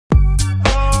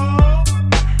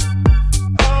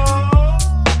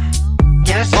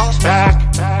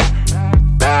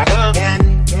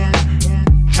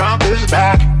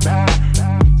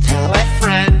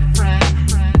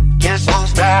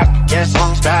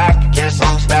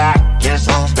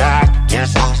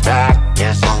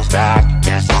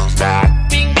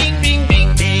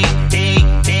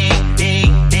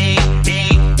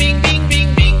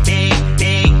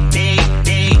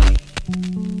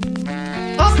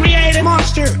created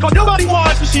monster. Cause nobody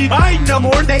wants to see Biden no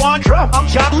more. They want Trump. I'm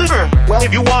chopped liver. Well,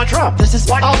 if you want Trump, this is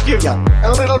what I'll give ya.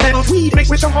 A little bit of weed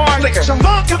mixed with some hard liquor. Some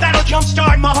vodka that'll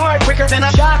jumpstart my heart quicker than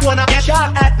a shot when I get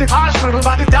shot at the hospital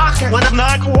by the doctor. When I'm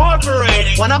not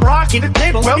cooperating. When I'm rocking the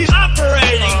table, well, he's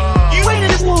operating. You ain't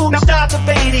in this mood, now stop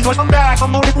debating. Cause I'm back,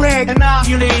 I'm on the reg and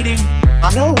ovulating. I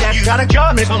know that you got a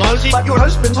job, Miss Pelosi, but your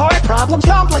husband's heart problem's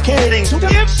complicating. So the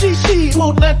FCC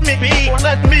won't let me be, or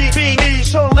let me be me,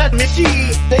 so let me see.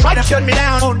 They try to shut me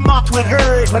down on my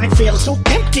Twitter, but it feels so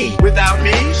empty without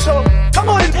me. So come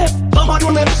on and thumb on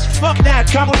your lips, fuck that,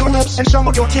 come on your lips and some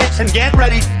of your tits, and get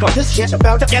ready, cause this shit's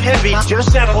about to get heavy. I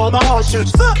just settled all my lawsuits.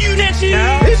 Fuck you, Nancy.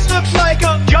 This looks like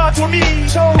a job for me,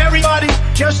 so everybody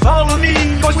just follow me,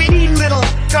 cause we need a little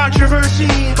controversy,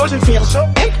 cause it feels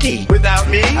so empty without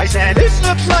me. I said this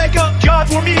looks like a job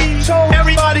for me, so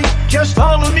everybody just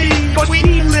follow me, cause we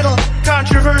need a little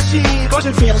controversy, cause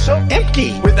it feels so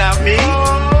empty without me.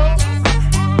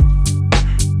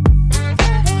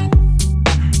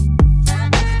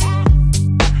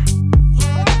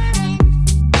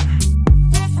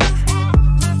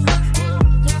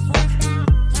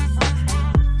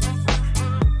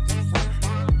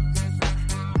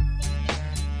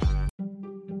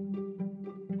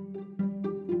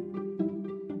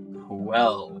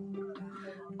 Well,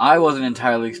 I wasn't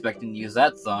entirely expecting to use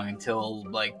that song until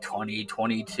like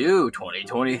 2022,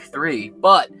 2023,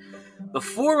 but the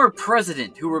former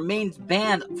president, who remains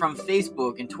banned from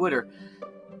Facebook and Twitter,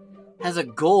 has a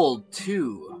goal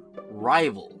to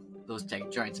rival those tech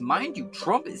giants. Mind you,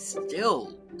 Trump is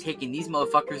still taking these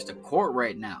motherfuckers to court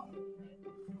right now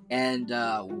and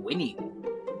winning.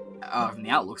 From the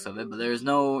outlooks of it, but there's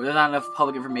not enough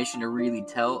public information to really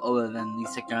tell, other than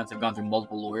these tech giants have gone through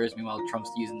multiple lawyers. Meanwhile,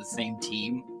 Trump's using the same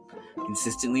team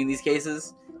consistently in these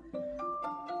cases.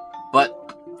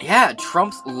 But yeah,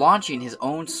 Trump's launching his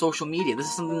own social media. This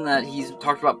is something that he's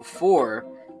talked about before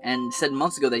and said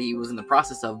months ago that he was in the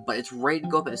process of, but it's ready to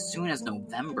go up as soon as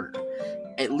November,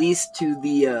 at least to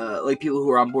the people who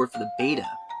are on board for the beta.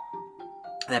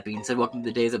 That being said, welcome to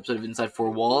today's episode of Inside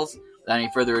Four Walls. Without any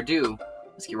further ado,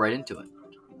 let's get right into it.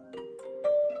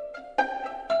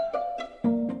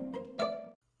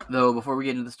 Though, before we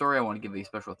get into the story, I want to give a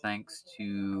special thanks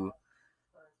to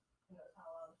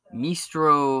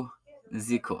Mistro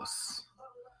Zikos.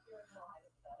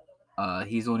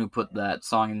 He's the one who put that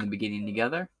song in the beginning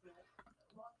together.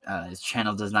 His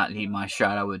channel does not need my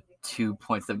shout out with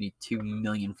 2.72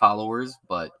 million followers,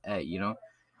 but hey,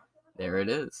 there it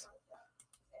is.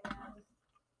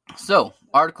 So,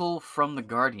 article from The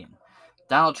Guardian.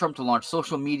 Donald Trump to launch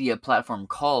social media platform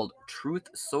called Truth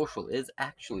Social is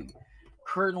actually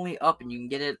currently up, and you can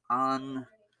get it on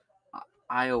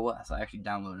iOS. I actually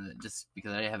downloaded it just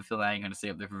because I have a feeling I ain't going to stay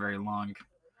up there for very long.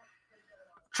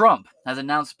 Trump has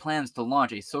announced plans to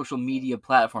launch a social media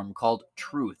platform called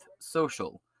Truth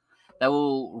Social that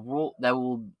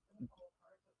will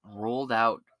rolled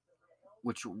out,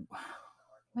 which,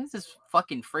 what is this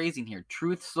fucking phrasing here?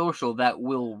 Truth Social that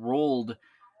will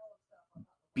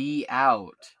be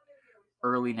out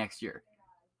early next year.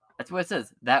 That's what it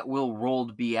says. That will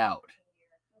be out.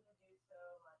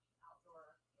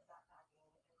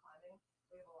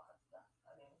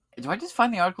 Do I just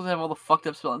find the articles that have all the fucked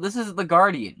up spelling? This is The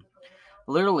Guardian.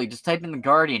 Literally, just type in The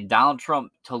Guardian, Donald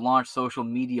Trump to launch social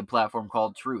media platform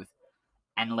called Truth.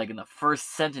 And like in the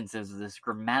first sentences of this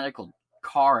grammatical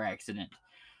car accident,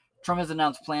 Trump has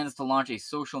announced plans to launch a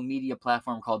social media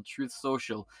platform called Truth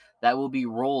Social that will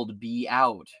be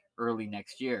out early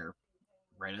next year.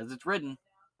 Right as it's written.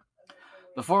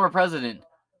 The former president,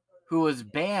 who was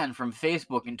banned from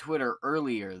Facebook and Twitter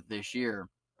earlier this year,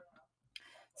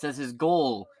 says his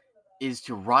goal is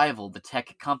to rival the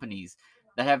tech companies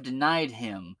that have denied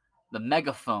him the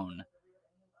megaphone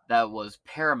that was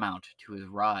paramount to his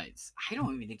rise. I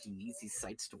don't even think he needs these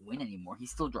sites to win anymore. He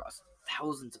still draws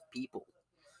thousands of people,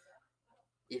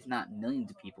 if not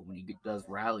millions of people, when he does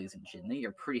rallies and shit. And they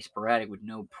are pretty sporadic with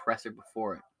no presser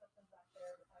before it.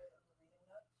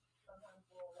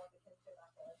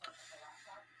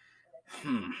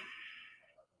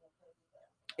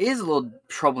 It is a little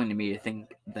troubling to me to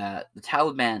think that the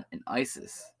Taliban and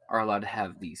ISIS are allowed to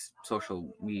have these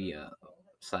social media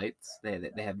sites. They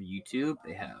have YouTube,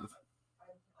 they have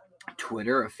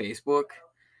Twitter or Facebook,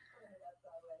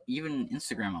 even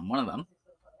Instagram on one of them.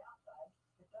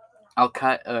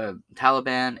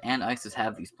 Taliban and ISIS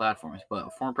have these platforms,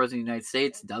 but former president of the United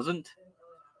States doesn't?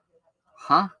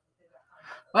 Huh?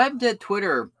 What happened to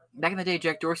Twitter? Back in the day,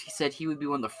 Jack Dorsey said he would be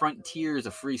one of the frontiers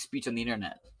of free speech on the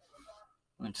internet.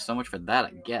 So much for that,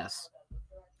 I guess.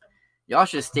 Y'all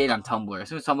should have stayed on Tumblr. As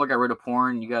soon as Tumblr got rid of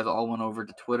porn, you guys all went over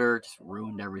to Twitter, just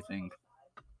ruined everything.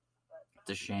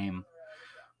 a shame.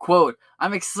 Quote,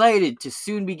 I'm excited to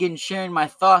soon begin sharing my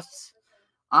thoughts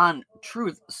on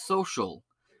Truth Social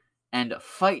and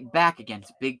fight back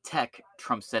against big tech,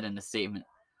 Trump said in a statement.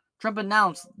 Trump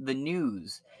announced the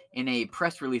news in a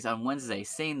press release on Wednesday,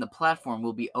 saying the platform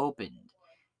will be opened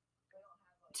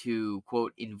to,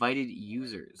 quote, invited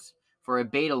users for a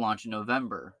beta launch in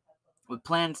November, with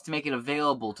plans to make it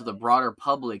available to the broader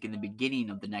public in the beginning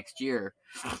of the next year.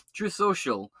 Truth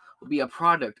Social will be a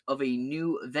product of a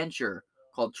new venture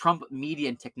called Trump Media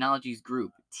and Technologies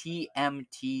Group,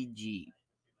 TMTG,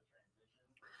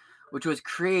 which was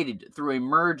created through a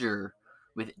merger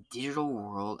with Digital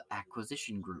World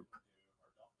Acquisition Group.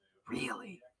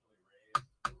 Really?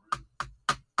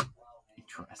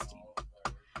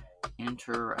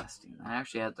 Interesting. I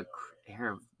actually had the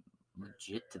air of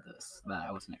legit to this that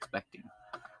I wasn't expecting.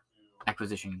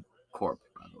 Acquisition Corp,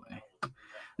 by the way.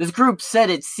 This group said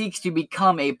it seeks to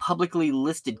become a publicly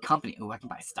listed company. Oh, I can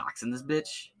buy stocks in this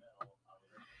bitch.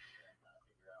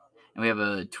 And we have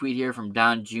a tweet here from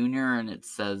Don Jr. and it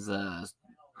says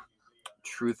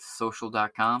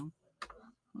truthsocial.com.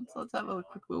 Let's have a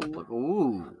quick little look.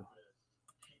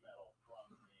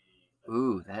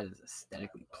 Ooh, that is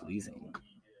aesthetically pleasing.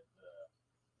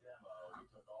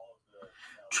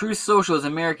 Truth Social is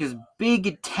America's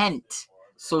big tent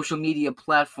social media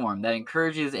platform that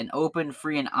encourages an open,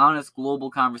 free, and honest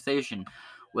global conversation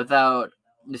without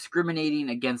discriminating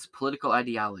against political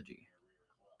ideology.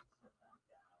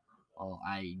 Well,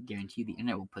 I guarantee the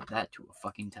internet will put that to a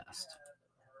fucking test.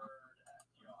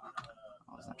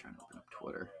 I was not trying to open up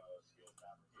Twitter.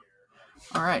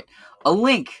 Alright. A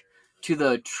link to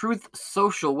the Truth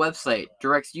Social website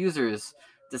directs users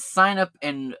to sign up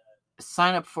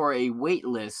for a wait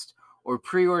list or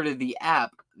pre-order the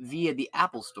app via the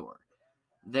Apple Store.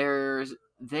 There,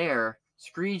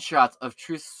 screenshots of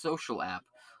Truth Social app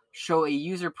show a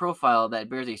user profile that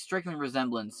bears a striking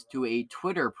resemblance to a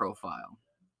Twitter profile.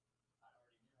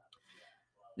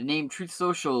 The name Truth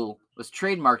Social was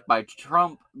trademarked by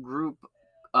Trump Group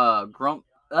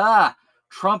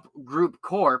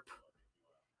Corp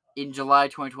in July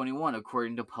 2021,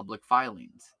 according to public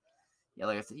filings. Yeah,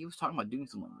 like I said, he was talking about doing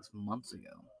something like this months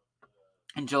ago.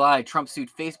 In July, Trump sued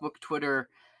Facebook, Twitter,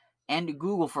 and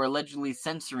Google for allegedly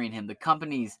censoring him. The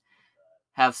companies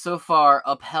have so far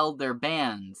upheld their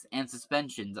bans and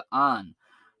suspensions on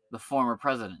the former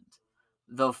president,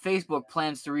 though Facebook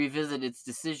plans to revisit its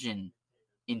decision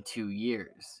in 2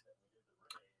 years.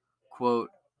 Quote,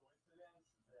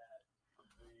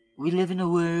 we live in a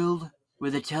world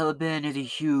where the Taliban has a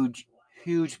huge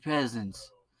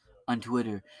presence on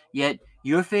Twitter, yet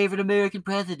your favorite American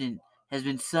president has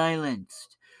been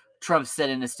silenced, Trump said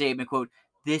in a statement, quote,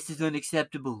 this is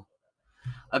unacceptable.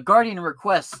 A Guardian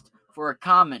request for a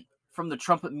comment from the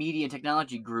Trump Media and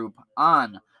Technology Group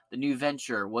on the new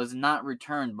venture was not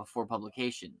returned before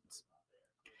publications.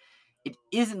 It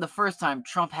isn't the first time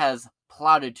Trump has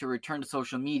plotted to return to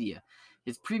social media.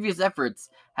 His previous efforts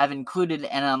have included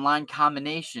an online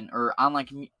communication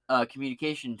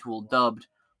tool dubbed,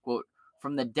 quote,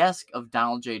 from the desk of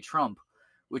Donald J. Trump,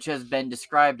 which has been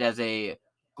described as a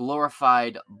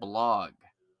glorified blog.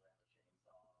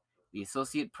 The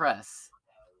Associated Press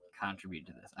contributed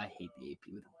to this. I hate the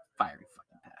AP with a fiery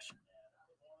fucking passion.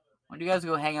 Why don't you guys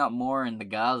go hang out more in the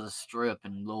Gaza Strip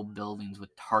and little buildings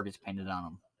with targets painted on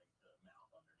them?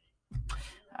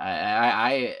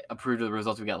 I approved of the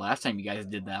results we got last time you guys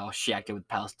did that, all shacked with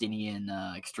Palestinian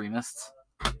extremists.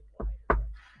 I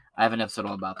have an episode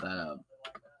all about that. A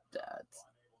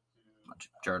bunch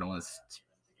of journalists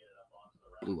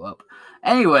blew up.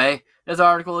 Anyway, this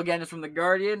article again is from The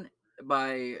Guardian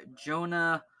by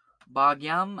Jonah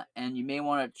Bagyam, and you may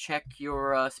want to check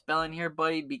your spelling here,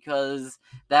 buddy, because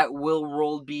that will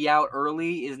roll be out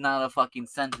early is not a fucking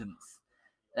sentence.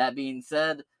 That being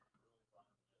said,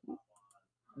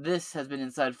 this has been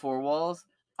Inside Four Walls.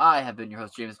 I have been your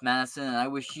host, James Madison, and I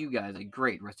wish you guys a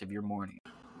great rest of your morning.